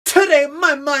Today,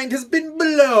 my mind has been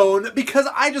blown because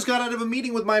I just got out of a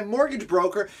meeting with my mortgage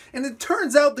broker, and it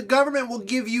turns out the government will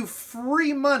give you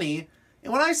free money.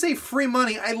 And when I say free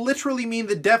money, I literally mean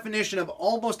the definition of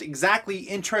almost exactly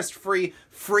interest-free,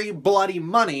 free bloody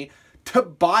money to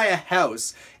buy a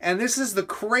house. And this is the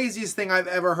craziest thing I've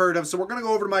ever heard of. So we're going to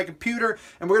go over to my computer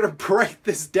and we're going to break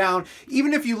this down.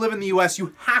 Even if you live in the US,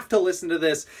 you have to listen to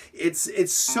this.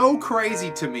 It's so crazy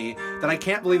to me that I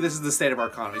can't believe this is the state of our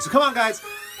economy. So come on, guys,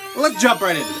 let's jump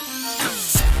right into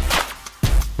this.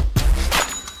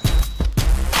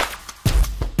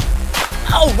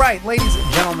 All right, ladies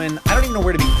and gentlemen, I don't even know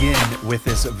where to begin with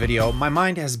this video. My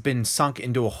mind has been sunk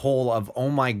into a hole of, oh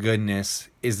my goodness,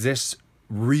 is this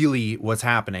really what's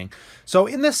happening? So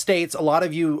in the States, a lot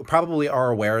of you probably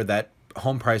are aware that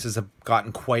home prices have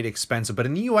gotten quite expensive, but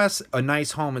in the US, a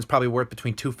nice home is probably worth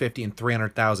between $250,000 and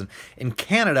 $300,000. In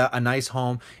Canada, a nice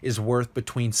home is worth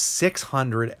between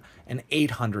 $600,000 and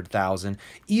 $800,000.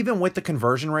 Even with the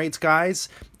conversion rates, guys,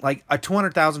 like a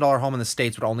 $200,000 home in the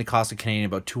States would only cost a Canadian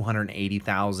about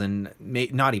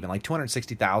 $280,000, not even, like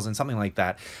 $260,000, something like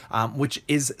that, which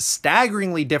is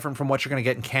staggeringly different from what you're going to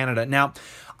get in Canada. Now,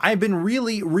 I've been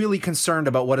really concerned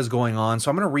about what is going on,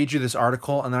 so I'm going to read you this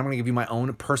article, and then I'm going to give you my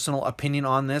own personal opinion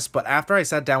on this. But after I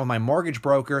sat down with my mortgage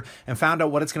broker and found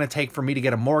out what it's going to take for me to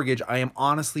get a mortgage, I am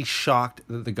honestly shocked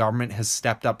that the government has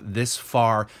stepped up this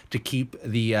far to keep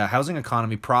the housing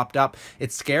economy propped up.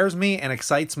 It scares me and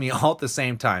excites me all at the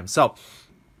same time. So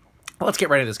let's get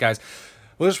right into this, guys.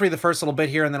 We'll just read the first little bit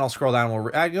here, and then I'll scroll down.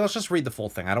 Let's just read the full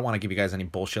thing. I don't want to give you guys any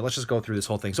bullshit. Let's just go through this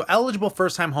whole thing. So eligible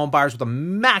first-time home buyers with a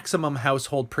maximum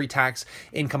household pre-tax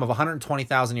income of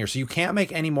 $120,000 a year. So you can't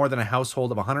make any more than a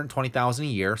household of $120,000 a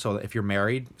year. So if you're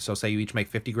married, so say you each make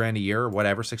 50 grand a year or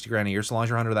whatever, 60 grand a year, so long as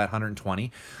you're under that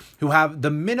 120, who have the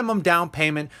minimum down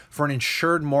payment for an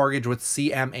insured mortgage with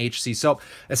CMHC. So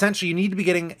essentially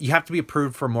you have to be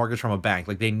approved for a mortgage from a bank.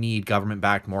 Like they need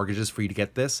government-backed mortgages for you to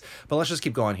get this. But let's just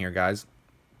keep going here, guys.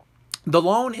 The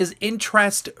loan is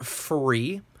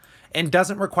interest-free and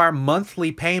doesn't require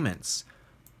monthly payments.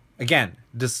 Again,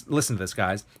 just listen to this,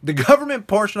 guys. The government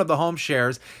portion of the home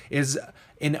shares is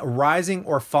in rising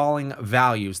or falling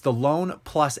values. The loan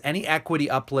plus any equity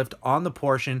uplift on the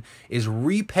portion is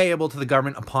repayable to the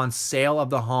government upon sale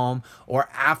of the home or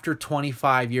after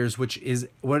 25 years,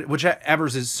 whichever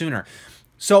is sooner.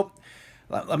 So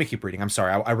let me keep reading. I'm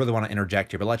sorry. I really want to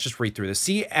interject here, but let's just read through this.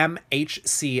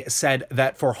 CMHC said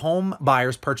that for home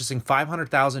buyers purchasing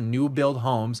 500,000 new build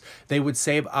homes, they would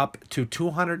save up to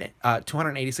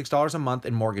 $286 a month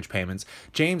in mortgage payments.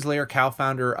 James Lear,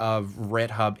 co-founder of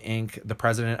RedHub Inc., the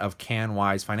president of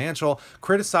CanWise Financial,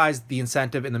 criticized the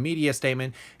incentive in the media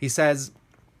statement. He says,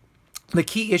 the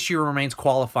key issue remains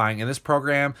qualifying, and this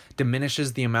program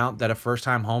diminishes the amount that a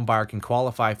first-time home buyer can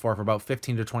qualify for about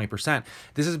 15 to 20%.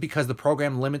 This is because the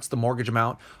program limits the mortgage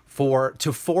amount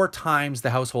to 4 times the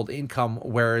household income,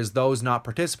 whereas those not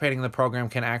participating in the program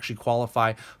can actually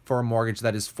qualify for a mortgage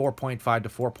that is 4.5 to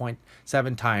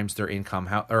 4.7 times their income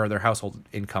or their household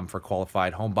income for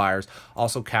qualified home buyers,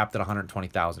 also capped at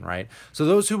 $120,000, right? So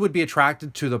those who would be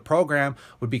attracted to the program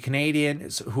would be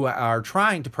Canadians who are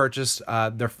trying to purchase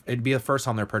it'd be the first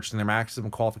home they're purchasing, their maximum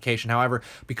qualification. However,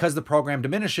 because the program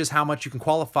diminishes how much you can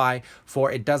qualify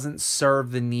for, it doesn't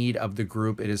serve the need of the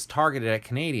group. It is targeted at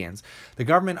Canadians. The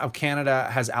government of Canada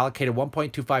has allocated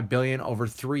 $1.25 billion over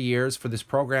 3 years for this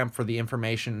program. For the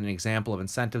information, an example of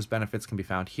incentives benefits can be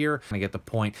found here. I get the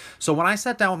point. So when I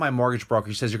sat down with my mortgage broker,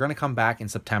 he says, you're going to come back in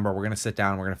September. We're going to sit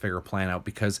down and we're going to figure a plan out,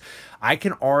 because I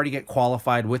can already get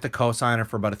qualified with a cosigner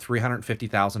for about a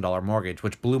 $350,000 mortgage,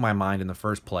 which blew my mind in the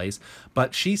first place.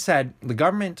 But she said the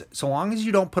government, so long as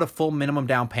you don't put a full minimum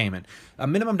down payment, a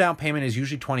minimum down payment is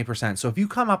usually 20%. So if you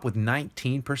come up with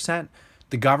 19%,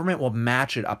 the government will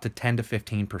match it up to 10 to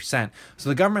 15%. So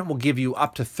the government will give you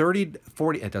up to 30,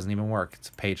 40, it doesn't even work. It's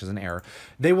a page is an error.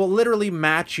 They will literally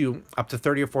match you up to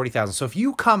 30 or 40,000. So if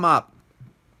you come up,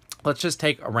 let's just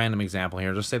take a random example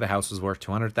here. Just say the house is worth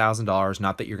 $200,000.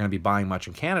 Not that you're going to be buying much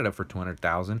in Canada for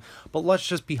 $200,000, but let's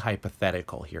just be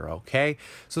hypothetical here, okay?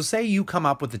 So say you come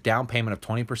up with a down payment of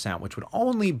 20%, which would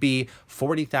only be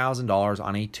 $40,000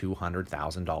 on a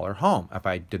 $200,000 home. If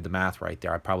I did the math right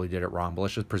there, I probably did it wrong, but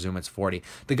let's just presume it's 40.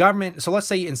 The government, so let's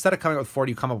say instead of coming up with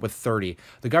 40, you come up with 30.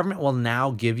 The government will now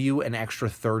give you an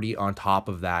extra 30 on top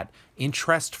of that,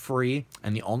 interest-free,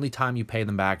 and the only time you pay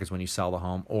them back is when you sell the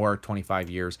home, or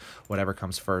 25 years, whatever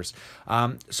comes first.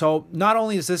 So not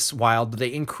only is this wild, but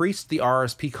they increased the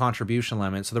RSP contribution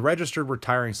limit. So the registered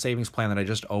retiring savings plan that I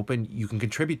just opened, you can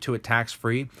contribute to it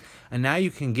tax-free, and now you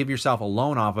can give yourself a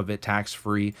loan off of it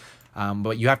tax-free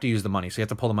but you have to use the money. So you have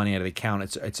to pull the money out of the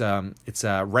account. It's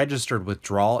a registered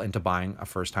withdrawal into buying a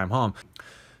first-time home.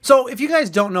 So if you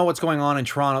guys don't know what's going on in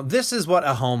Toronto, this is what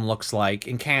a home looks like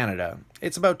in Canada.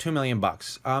 It's about $2 million.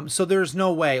 So there's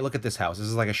no way. Look at this house. This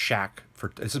is like a shack.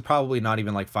 This is probably not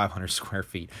even like 500 square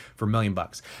feet for $1 million.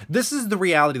 This is the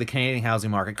reality of the Canadian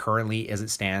housing market currently as it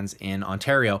stands in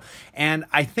Ontario. And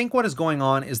I think what is going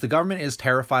on is the government is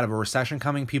terrified of a recession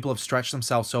coming. People have stretched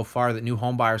themselves so far that new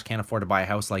home buyers can't afford to buy a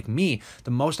house like me.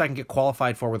 The most I can get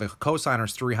qualified for with a cosigner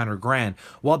is $300,000.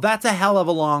 Well, that's a hell of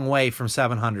a long way from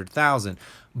 $700,000.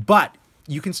 But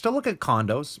you can still look at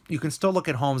condos. You can still look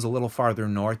at homes a little farther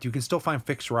north. You can still find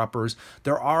fixer-uppers.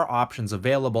 There are options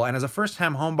available. And as a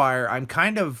first-time home buyer, I'm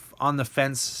kind of on the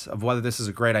fence of whether this is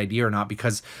a great idea or not,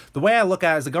 because the way I look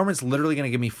at it is the government's literally going to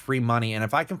give me free money. And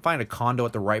if I can find a condo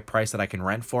at the right price that I can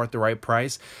rent for at the right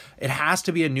price, it has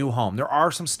to be a new home. There are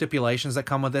some stipulations that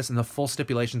come with this, and the full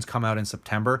stipulations come out in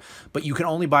September, but you can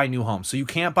only buy new homes. So you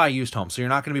can't buy used homes. So you're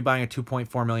not going to be buying a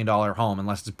 $2.4 million home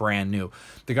unless it's brand new.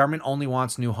 The government only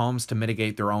wants new homes to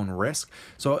mitigate their own risk.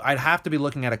 So I'd have to be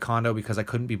looking at a condo because I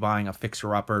couldn't be buying a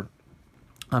fixer-upper.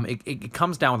 It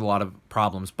comes down with a lot of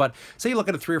problems. But say you look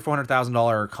at a $300,000 or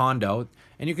 $400,000 condo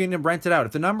and you can rent it out.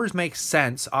 If the numbers make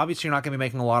sense, obviously you're not going to be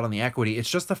making a lot on the equity. It's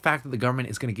just the fact that the government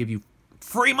is going to give you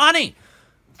free money.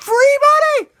 Free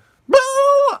money!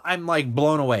 Boo! I'm like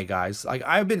blown away, guys. Like,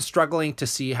 I've been struggling to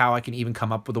see how I can even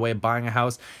come up with a way of buying a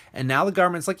house. And now the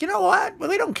government's like, you know what? Well,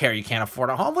 they don't care you can't afford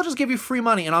a home. We'll just give you free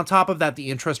money. And on top of that, the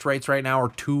interest rates right now are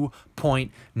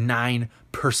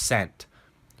 2.9%.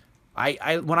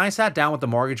 When I sat down with the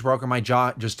mortgage broker, my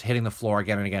jaw just hitting the floor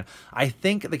again and again. I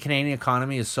think the Canadian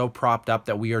economy is so propped up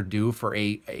that we are due for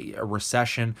a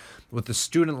recession with the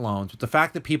student loans, with the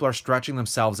fact that people are stretching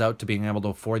themselves out to being able to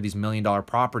afford these $1 million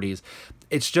properties.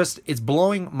 It's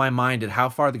blowing my mind at how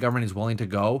far the government is willing to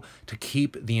go to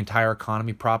keep the entire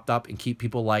economy propped up and keep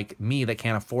people like me that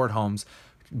can't afford homes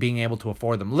being able to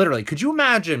afford them. Literally, could you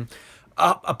imagine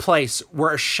a place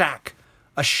where a shack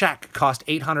cost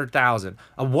 $800,000.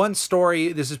 A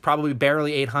one-story, this is probably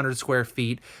barely 800 square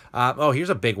feet. Oh, here's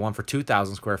a big one for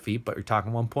 2,000 square feet, but you're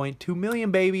talking 1.2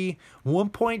 million, baby.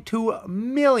 1.2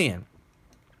 million.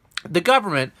 The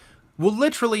government will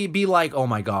literally be like, oh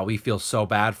my God, we feel so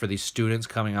bad for these students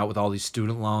coming out with all these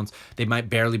student loans. They might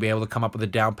barely be able to come up with a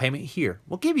down payment. Here,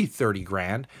 we'll give you 30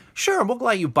 grand. Sure, we'll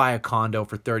let you buy a condo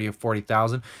for 30 or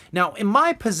 40,000. Now, in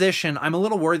my position, I'm a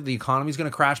little worried the economy is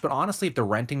going to crash, but honestly, if the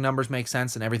renting numbers make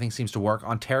sense and everything seems to work,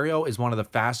 Ontario is one of the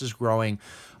fastest growing,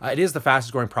 it is the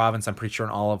fastest growing province, I'm pretty sure,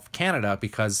 in all of Canada,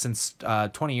 because since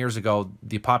 20 years ago,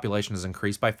 the population has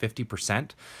increased by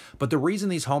 50%. But the reason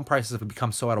these home prices have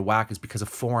become so out of whack is because of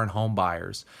foreign home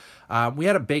buyers. We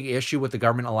had a big issue with the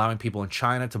government allowing people in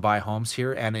China to buy homes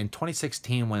here. And in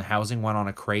 2016, when housing went on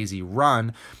a crazy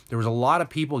run, there was a lot of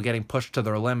people getting pushed to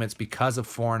their limits because of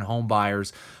foreign home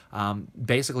buyers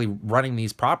basically running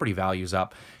these property values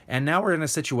up. And now we're in a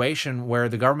situation where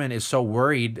the government is so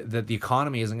worried that the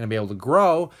economy isn't going to be able to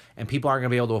grow and people aren't going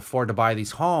to be able to afford to buy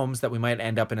these homes that we might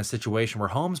end up in a situation where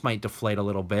homes might deflate a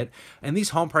little bit. And these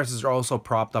home prices are also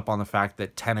propped up on the fact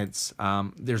that tenants,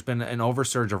 there's been an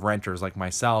oversurge of renters like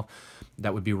myself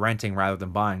that would be renting rather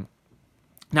than buying.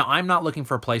 Now, I'm not looking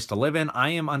for a place to live in.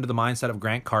 I am under the mindset of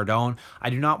Grant Cardone. I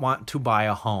do not want to buy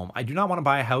a home. I do not want to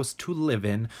buy a house to live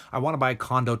in. I want to buy a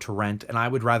condo to rent, and I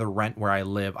would rather rent where I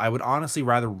live. I would honestly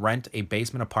rather rent a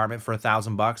basement apartment for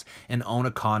 $1,000 and own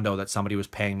a condo that somebody was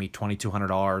paying me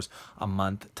 $2,200 a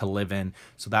month to live in.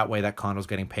 So that way that condo is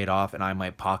getting paid off, and I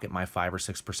might pocket my 5 or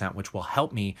 6%, which will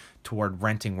help me toward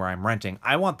renting where I'm renting.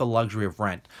 I want the luxury of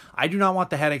rent. I do not want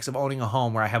the headaches of owning a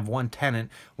home where I have one tenant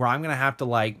where I'm going to have to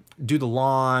like do the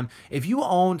lawn. If you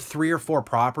own 3 or 4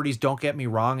 properties, don't get me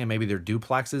wrong, and maybe they're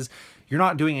duplexes, you're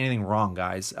not doing anything wrong,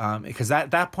 guys, because at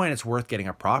that point it's worth getting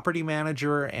a property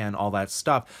manager and all that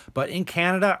stuff. But in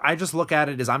Canada, I just look at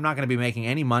it as I'm not going to be making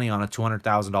any money on a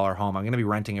 $200,000 home. I'm going to be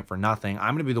renting it for nothing.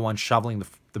 I'm going to be the one shoveling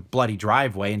the bloody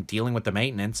driveway and dealing with the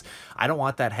maintenance. I don't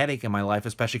want that headache in my life,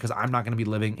 especially because I'm not going to be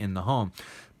living in the home.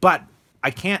 But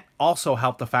I can't also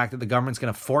help the fact that the government's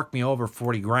going to fork me over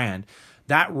 40 grand.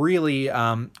 That really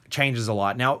changes a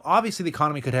lot. Now, obviously, the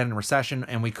economy could head in recession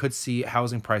and we could see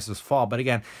housing prices fall. But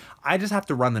again, I just have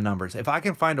to run the numbers. If I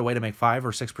can find a way to make 5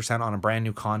 or 6% on a brand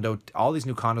new condo, all these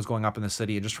new condos going up in the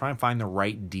city, and just try and find the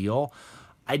right deal,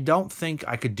 I don't think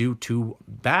I could do too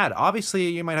bad. Obviously,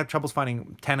 you might have troubles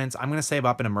finding tenants. I'm going to save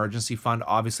up an emergency fund,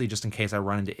 obviously, just in case I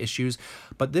run into issues.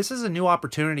 But this is a new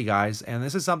opportunity, guys. And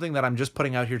this is something that I'm just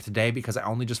putting out here today because I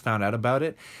only just found out about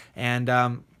it. And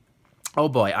Oh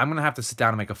boy, I'm gonna have to sit down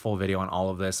and make a full video on all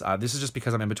of this. This is just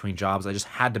because I'm in between jobs. I just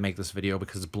had to make this video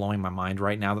because it's blowing my mind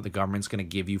right now that the government's gonna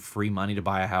give you free money to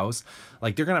buy a house.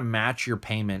 Like, they're gonna match your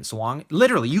payment so long.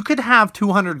 Literally, you could have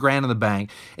 200 grand in the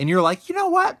bank and you're like, you know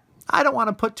what? I don't want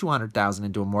to put 200,000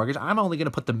 into a mortgage. I'm only going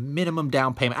to put the minimum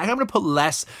down payment. I'm going to put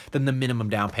less than the minimum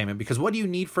down payment because what do you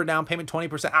need for a down payment?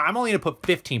 20%. I'm only going to put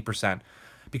 15%.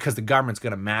 Because the government's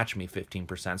going to match me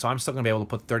 15%. So I'm still going to be able to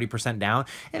put 30% down,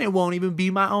 and it won't even be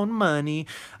my own money.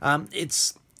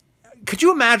 Could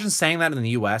you imagine saying that in the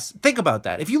U.S.? Think about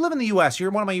that. If you live in the U.S.,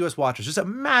 you're one of my U.S. watchers, just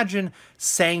imagine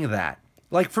saying that.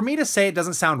 Like, for me to say it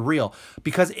doesn't sound real,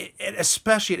 because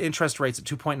especially at interest rates at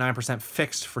 2.9%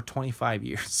 fixed for 25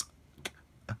 years.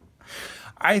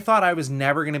 I thought I was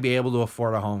never going to be able to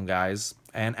afford a home, guys.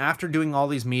 And after doing all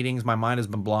these meetings, my mind has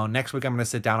been blown. Next week, I'm going to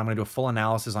sit down. I'm going to do a full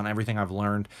analysis on everything I've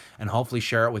learned and hopefully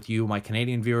share it with you, my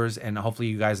Canadian viewers, and hopefully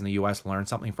you guys in the U.S. learn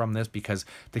something from this because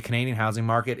the Canadian housing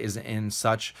market is in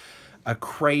such a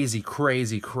crazy,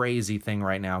 crazy, crazy thing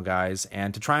right now, guys.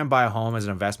 And to try and buy a home as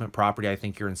an investment property, I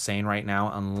think you're insane right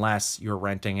now unless you're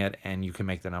renting it and you can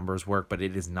make the numbers work, but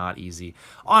it is not easy.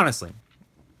 Honestly,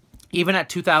 even at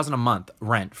 $2,000 a month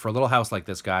rent for a little house like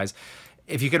this, guys,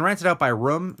 if you can rent it out by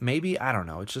room, maybe, I don't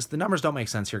know. It's just the numbers don't make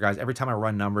sense here, guys. Every time I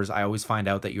run numbers, I always find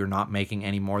out that you're not making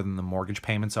any more than the mortgage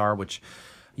payments are, which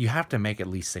you have to make at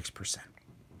least 6%.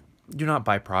 Do not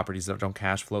buy properties that don't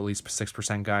cash flow at least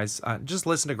 6%, guys. Just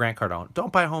listen to Grant Cardone.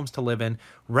 Don't buy homes to live in.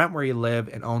 Rent where you live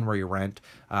and own where you rent.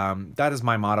 That is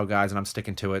my motto, guys, and I'm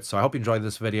sticking to it. So I hope you enjoyed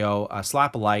this video.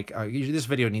 Slap a like. This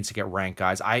video needs to get ranked,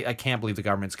 guys. I can't believe the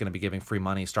government's going to be giving free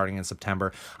money starting in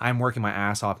September. I'm working my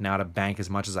ass off now to bank as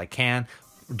much as I can.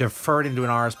 Deferred into an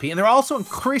RSP, and they're also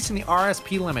increasing the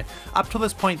RSP limit. Up to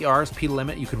this point, the RSP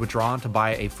limit you could withdraw to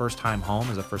buy a first-time home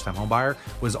as a first-time home buyer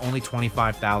was only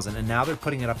 $25,000, and now they're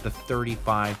putting it up to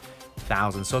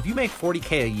 $35,000. So if you make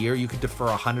 $40K a year, you could defer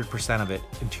 100% of it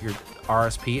into your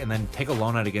RSP and then take a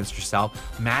loan out against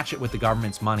yourself, match it with the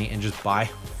government's money, and just buy a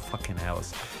fucking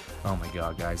house. Oh my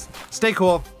God, guys. Stay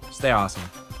cool. Stay awesome.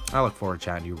 I look forward to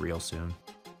chatting to you real soon.